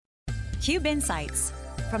Cube Insights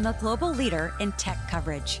from the global leader in tech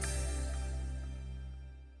coverage.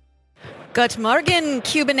 Good morning,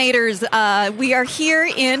 Cubinators. We are here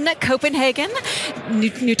in Copenhagen,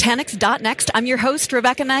 Nutanix.next. I'm your host,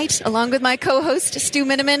 Rebecca Knight, along with my co-host, Stu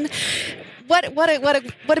Miniman.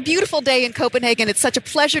 What a beautiful day in Copenhagen. It's such a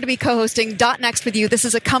pleasure to be co-hosting .next with you. This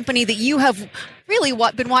is a company that you have really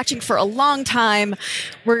been watching for a long time.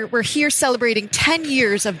 We're here celebrating 10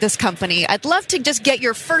 years of this company. I'd love to just get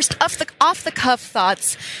your first off-the-cuff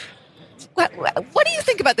thoughts. What do you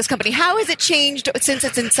think about this company? How has it changed since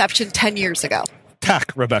its inception 10 years ago?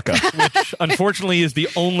 Tech, Rebecca, which unfortunately is the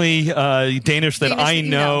only Danish that I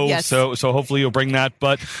know. Yes. So hopefully you'll bring that.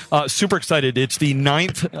 But super excited. It's the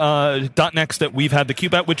 9th .next that we've had the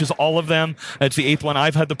Cube at, which is all of them. It's the 8th one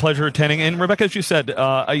I've had the pleasure of attending. And Rebecca, as you said,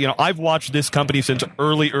 I've watched this company since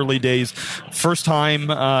early days. First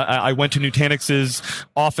time I went to Nutanix's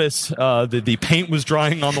office, the paint was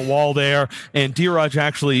drying on the wall there, and Dheeraj,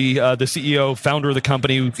 actually the CEO, founder of the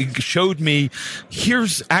company, showed me,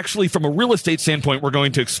 here's actually from a real estate standpoint, we're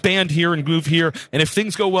going to expand here and move here, and if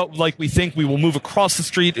things go well like we think, we will move across the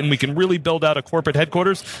street and we can really build out a corporate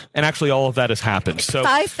headquarters. And actually all of that has happened. So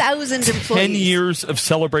 5,000 employees. 10 years of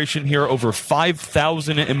celebration here, over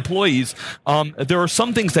 5,000 employees. There are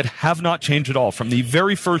some things that have not changed at all. From the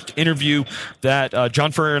very first interview that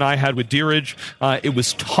John Ferrer and I had with Dheeraj, it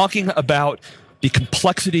was talking about the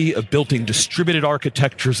complexity of building distributed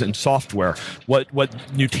architectures and software. What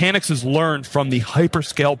Nutanix has learned from the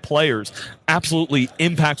hyperscale players absolutely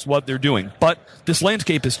impacts what they're doing. But this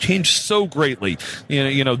landscape has changed so greatly.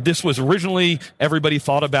 This was originally, everybody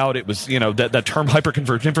thought about it was, that term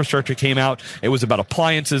hyperconverged infrastructure came out. It was about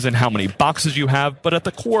appliances and how many boxes you have. But at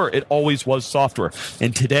the core, it always was software.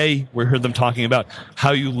 And today, we heard them talking about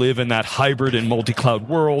how you live in that hybrid and multi-cloud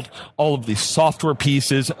world, all of these software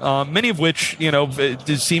pieces, many of which,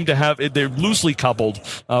 seem to have, they're loosely coupled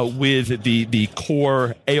with the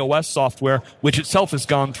core AOS software, which itself has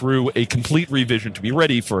gone through a complete revision to be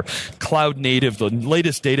ready for cloud native, the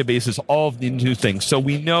latest databases, all of the new things. So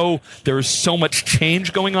we know there is so much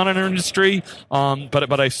change going on in our industry,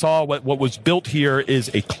 but I saw what was built here is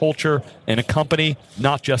a culture and a company,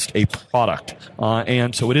 not just a product.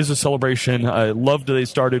 And so it is a celebration. I loved that they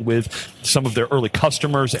started with some of their early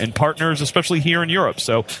customers and partners, especially here in Europe.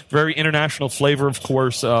 So very international flavor, of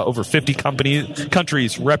course, over 50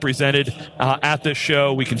 countries represented at this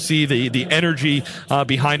show. We can see the energy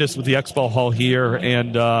behind us with the Expo Hall here.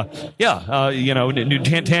 And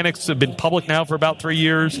Nutanix have been public now for about 3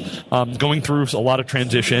 years, going through a lot of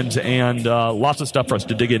transitions and lots of stuff for us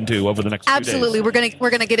to dig into over the next few days. Absolutely. We're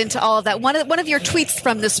going to get into all of that. One of your tweets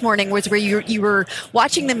from this morning was where you were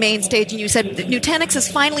watching the main stage and you said that Nutanix is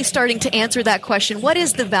finally starting to answer that question. What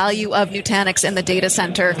is the value of Nutanix in the data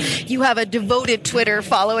center? You have a devoted Twitter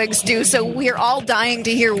following, Stu, so we're all dying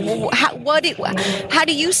to hear how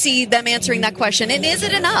do you see them answering that question, and is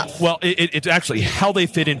it enough? Well, it's actually how they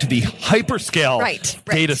fit into the hyperscale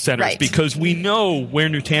data centers, because we know where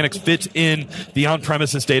Nutanix fits in the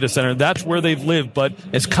on-premises data center. That's where they've lived. But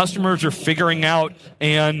as customers are figuring out,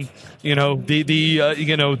 and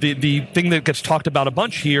the thing that gets talked about a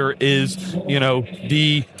bunch here is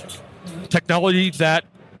the technology that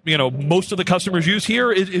most of the customers use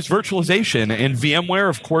here is virtualization, and VMware,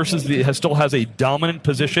 of course, still has a dominant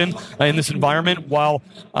position in this environment. While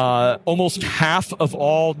almost half of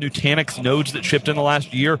all Nutanix nodes that shipped in the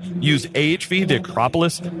last year use AHV, the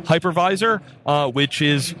Acropolis hypervisor, which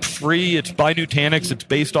is free. It's by Nutanix. It's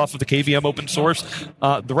based off of the KVM open source.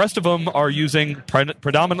 The rest of them are using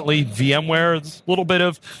predominantly VMware. There's a little bit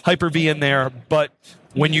of Hyper-V in there, but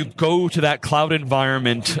when you go to that cloud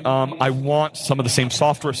environment, I want some of the same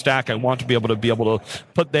software stack. I want to be able to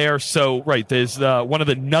put there. So, there's one of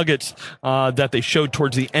the nuggets that they showed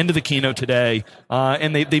towards the end of the keynote today,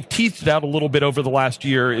 and they've teased it out a little bit over the last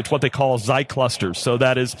year. It's what they call Xi clusters. So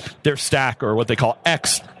that is their stack, or what they call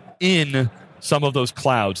X in some of those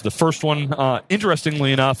clouds. The first one,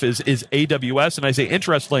 interestingly enough, is AWS, and I say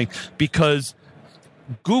interestingly because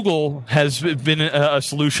Google has been a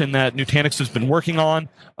solution that Nutanix has been working on,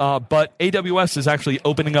 but AWS is actually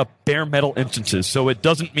opening up bare metal instances. So it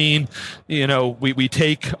doesn't mean, we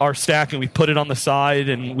take our stack and we put it on the side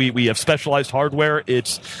and we have specialized hardware.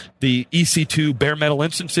 It's the EC2 bare metal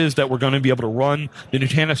instances that we're going to be able to run the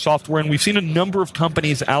Nutanix software. And we've seen a number of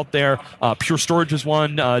companies out there. Pure Storage is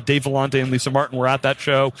one. Dave Vellante and Lisa Martin were at that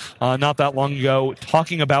show not that long ago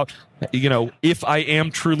talking about if I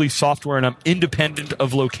am truly software and I'm independent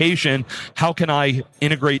of location, how can I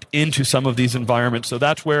integrate into some of these environments? So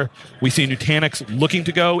that's where we see Nutanix looking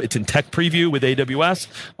to go. It's in tech preview with AWS.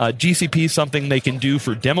 GCP is something they can do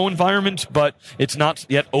for demo environments, but it's not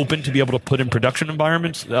yet open to be able to put in production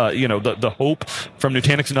environments. The hope from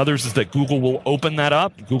Nutanix and others is that Google will open that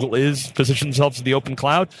up. Google is positioned themselves in the open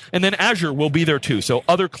cloud, and then Azure will be there too. So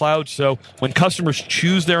other clouds. So when customers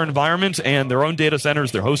choose their environments and their own data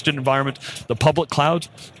centers, their hosted environments, the public clouds,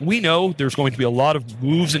 we know there's going to be a lot of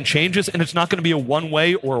moves and changes, and it's not going to be a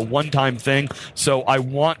one-way or a one-time thing. So I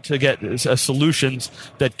want to get solutions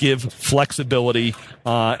that give flexibility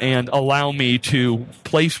and allow me to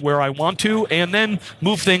place where I want to, and then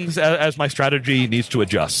move things as my strategy needs to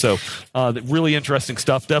adjust. So really interesting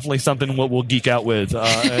stuff. Definitely something we'll geek out with here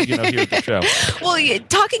at the show. Well,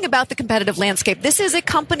 talking about the competitive landscape, this is a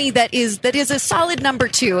company that is a solid number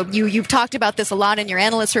two. You've talked about this a lot in your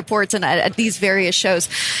analyst reports and at these various shows.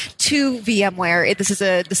 To VMware, this is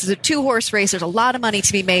a two-horse race. There's a lot of money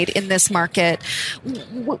to be made in this market.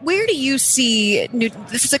 Where do you see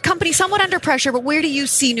this is a company somewhat under pressure, but where do you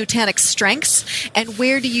see Nutanix's strengths, and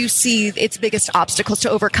where do you see its biggest obstacles to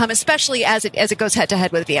overcome, especially as it goes head to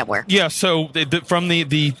head with VMware? Yeah. So from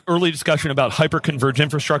the early discussion about hyper-converged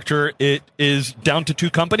infrastructure, it is down to two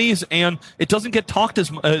companies, and it doesn't get talked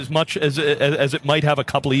as much as it might have a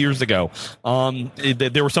couple of years ago.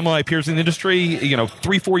 There were some of my peers in the industry,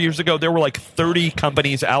 3-4 years ago, there were like 30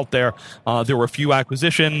 companies out there. There were a few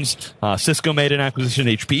acquisitions. Cisco made an acquisition.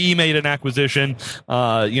 HPE made an acquisition.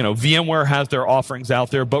 VMware has their offerings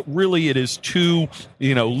out there, but really it is two,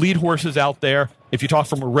 lead horses out there. If you talk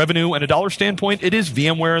from a revenue and a dollar standpoint, it is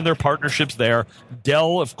VMware and their partnerships there.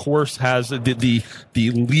 Dell, of course, has the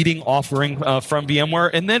leading offering from VMware,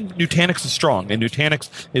 and then Nutanix is strong, and Nutanix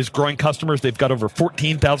is growing customers. They've got over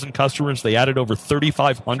 14,000 customers. They added over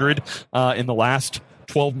 3,500 in the last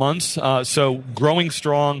 12 months. So growing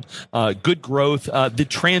strong, good growth. The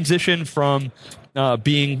transition from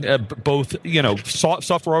being both,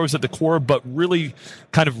 software always at the core, but really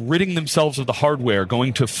kind of ridding themselves of the hardware,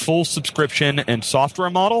 going to full subscription and software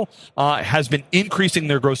model, has been increasing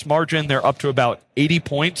their gross margin. They're up to about 80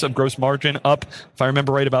 points of gross margin, up, if I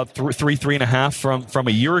remember right, about 3.5 from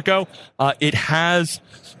a year ago. It has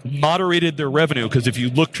moderated their revenue, because if you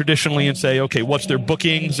look traditionally and say, okay, what's their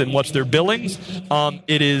bookings and what's their billings,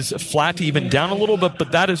 it is flat to even down a little bit,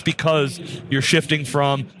 but that is because you're shifting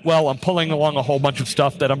from, I'm pulling along a whole bunch of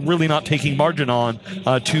stuff that I'm really not taking margin on,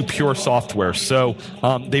 to pure software. So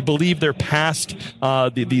they believe they're past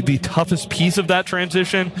the toughest piece of that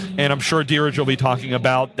transition, and I'm sure Dheeraj will be talking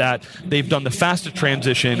about that. They've done the fastest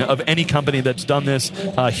transition of any company that's done this.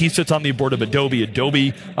 He sits on the board of Adobe.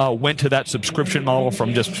 Adobe went to that subscription model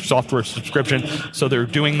from just software subscription, so they're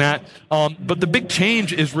doing that. But the big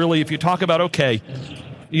change is really, if you talk about,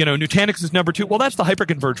 Nutanix is number two. Well, that's the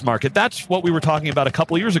hyperconverged market. That's what we were talking about a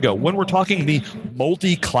couple of years ago. When we're talking the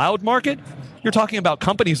multi-cloud market, you're talking about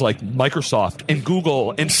companies like Microsoft and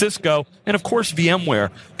Google and Cisco and, of course, VMware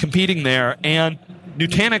competing there. And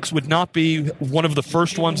Nutanix would not be one of the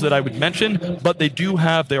first ones that I would mention, but they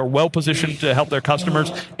are well positioned to help their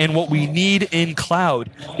customers. And what we need in cloud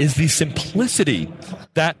is the simplicity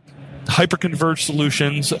that hyperconverged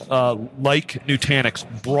solutions like Nutanix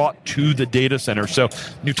brought to the data center. So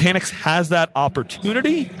Nutanix has that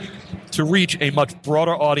opportunity to reach a much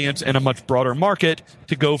broader audience and a much broader market,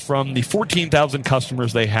 to go from the 14,000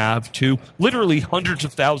 customers they have to literally hundreds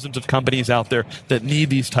of thousands of companies out there that need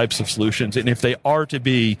these types of solutions. And if they are to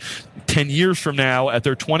be 10 years from now, at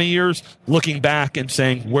their 20 years, looking back and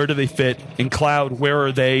saying, where do they fit in cloud? Where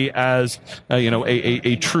are they as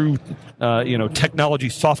a true technology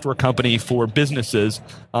software company for businesses?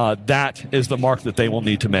 That is the mark that they will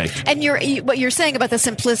need to make. And what you're saying about the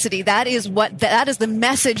simplicity, that is the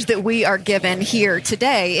message that we are given here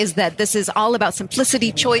today, is that this is all about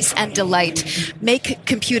simplicity, choice, and delight. Make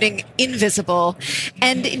computing invisible.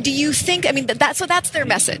 And do you think, that's their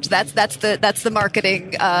message. That's the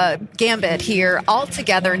marketing gambit here all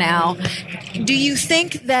together now. Do you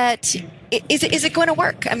think that is it going to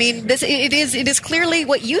work? It is clearly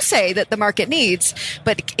what you say that the market needs,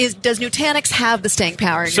 but does Nutanix have the staying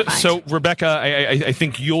power in your mind? So, Rebecca, I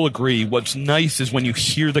think you'll agree. What's nice is when you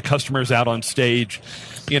hear the customers out on stage,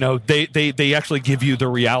 they actually give you the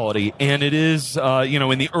reality. And it is,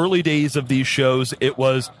 in the early days of these shows, it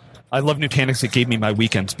was, I love Nutanix, it gave me my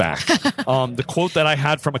weekends back. The quote that I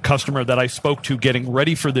had from a customer that I spoke to getting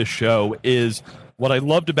ready for this show is, what I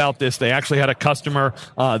loved about this, they actually had a customer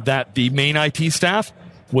that the main IT staff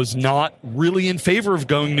was not really in favor of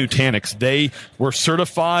going Nutanix. They were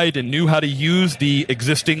certified and knew how to use the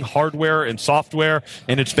existing hardware and software,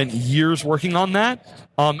 and had spent years working on that.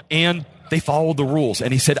 And they followed the rules.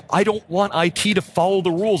 And he said, I don't want IT to follow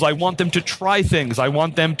the rules. I want them to try things. I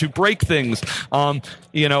want them to break things.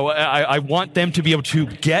 I want them to be able to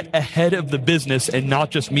get ahead of the business and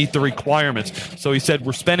not just meet the requirements. So he said,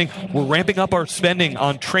 we're ramping up our spending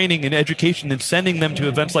on training and education and sending them to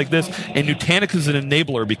events like this. And Nutanix is an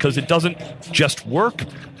enabler because it doesn't just work.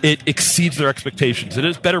 It exceeds their expectations. It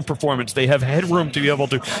is better performance. They have headroom to be able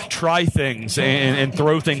to try things and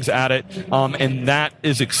throw things at it. And that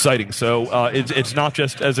is exciting. So it's not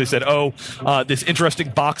just, as I said, this interesting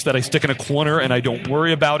box that I stick in a corner and I don't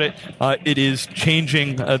worry about it. It is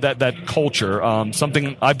changing that culture.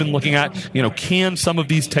 Something I've been looking at, can some of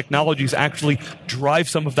these technologies actually drive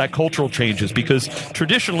some of that cultural changes? Because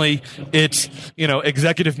traditionally it's,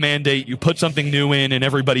 executive mandate, you put something new in and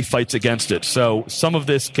everybody fights against it. So some of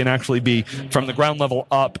this can actually be from the ground level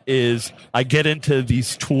up is I get into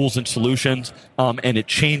these tools and solutions and it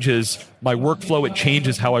changes my workflow. It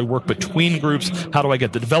changes how I work between groups. How do I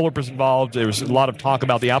get the developers involved? There's a lot of talk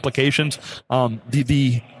about the applications.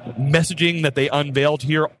 The messaging that they unveiled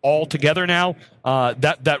here all together now,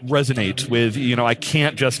 that resonates with, I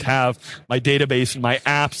can't just have my database and my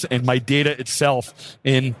apps and my data itself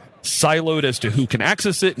in siloed as to who can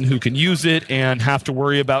access it and who can use it and have to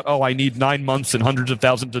worry about, I need 9 months and hundreds of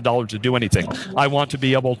thousands of dollars to do anything. I want to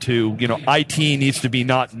be able to, IT needs to be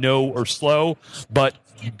not no or slow, but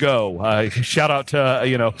go. Shout out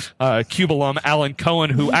to, Cube alum Alan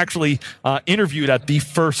Cohen, who actually interviewed at the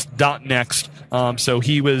first .next. So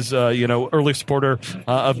he was, early supporter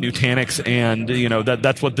of Nutanix, and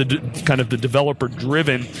that's what the kind of the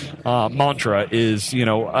developer-driven mantra is.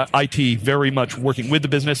 IT very much working with the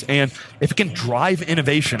business, and if it can drive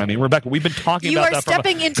innovation. I mean, Rebecca, we've been talking about that from a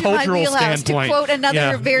cultural standpoint. You are stepping into my wheelhouse, to quote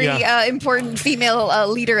another very important female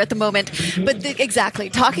leader at the moment. But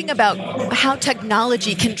exactly, talking about how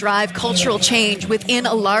technology can drive cultural change within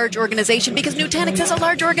a large organization, because Nutanix is a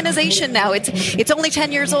large organization now. It's only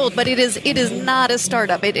 10 years old, but it is not a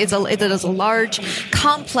startup. It is a large,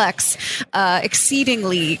 complex,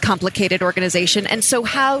 exceedingly complicated organization. And so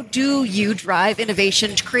how do you drive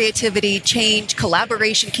innovation, creativity, change,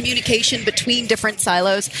 collaboration, communication between different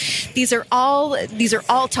silos? These are all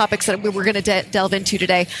topics that we're going to delve into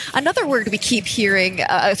today. Another word we keep hearing,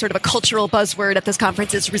 sort of a cultural buzzword at this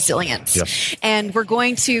conference, is resilience. Yes. And we're going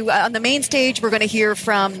to, on the main stage, we're going to hear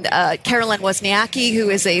from Caroline Wozniacki, who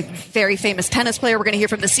is a very famous tennis player. We're going to hear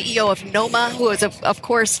from the CEO of Noma, who is, of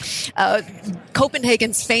course,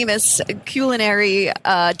 Copenhagen's famous culinary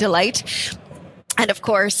delight. And, of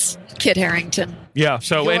course, Kit Harington. Yeah,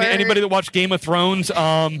 so anybody that watched Game of Thrones,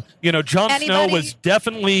 Jon Snow was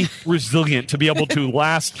definitely resilient to be able to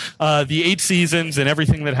last the 8 seasons and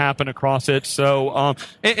everything that happened across it. So,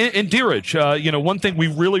 and Dheeraj, one thing we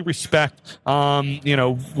really respect,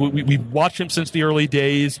 we've watched him since the early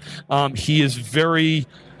days. He is very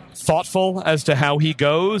thoughtful as to how he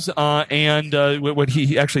goes, and what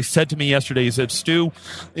he actually said to me yesterday, he said, Stu,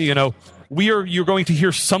 you're going to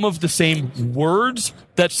hear some of the same words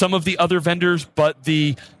that some of the other vendors, but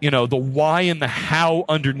the why and the how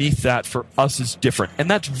underneath that for us is different. And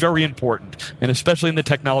that's very important. And especially in the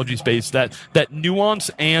technology space, that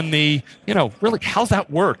nuance and the, really how's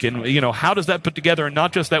that work? And, how does that put together? And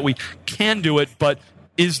not just that we can do it, but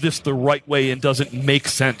is this the right way and does it make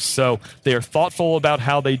sense? So they are thoughtful about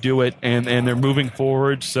how they do it, and they're moving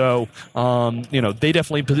forward. So, they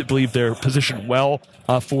definitely believe they're positioned well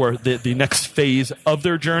for the next phase of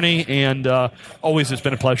their journey. And always it's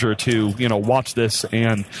been a pleasure to, watch this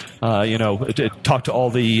and, to talk to all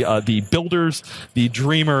the builders, the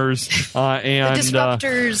dreamers, and the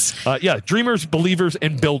disruptors. Dreamers, believers,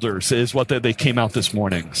 and builders is what they came out this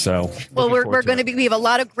morning. So, well, we're going to be, we have a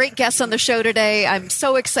lot of great guests on the show today. I'm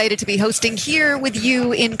so excited to be hosting here with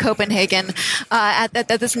you in Copenhagen at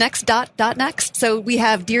this next .next. So we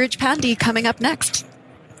have Dheeraj Pandey coming up next.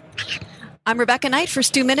 I'm Rebecca Knight for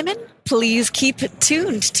Stu Miniman. Please keep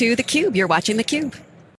tuned to theCUBE. You're watching theCUBE.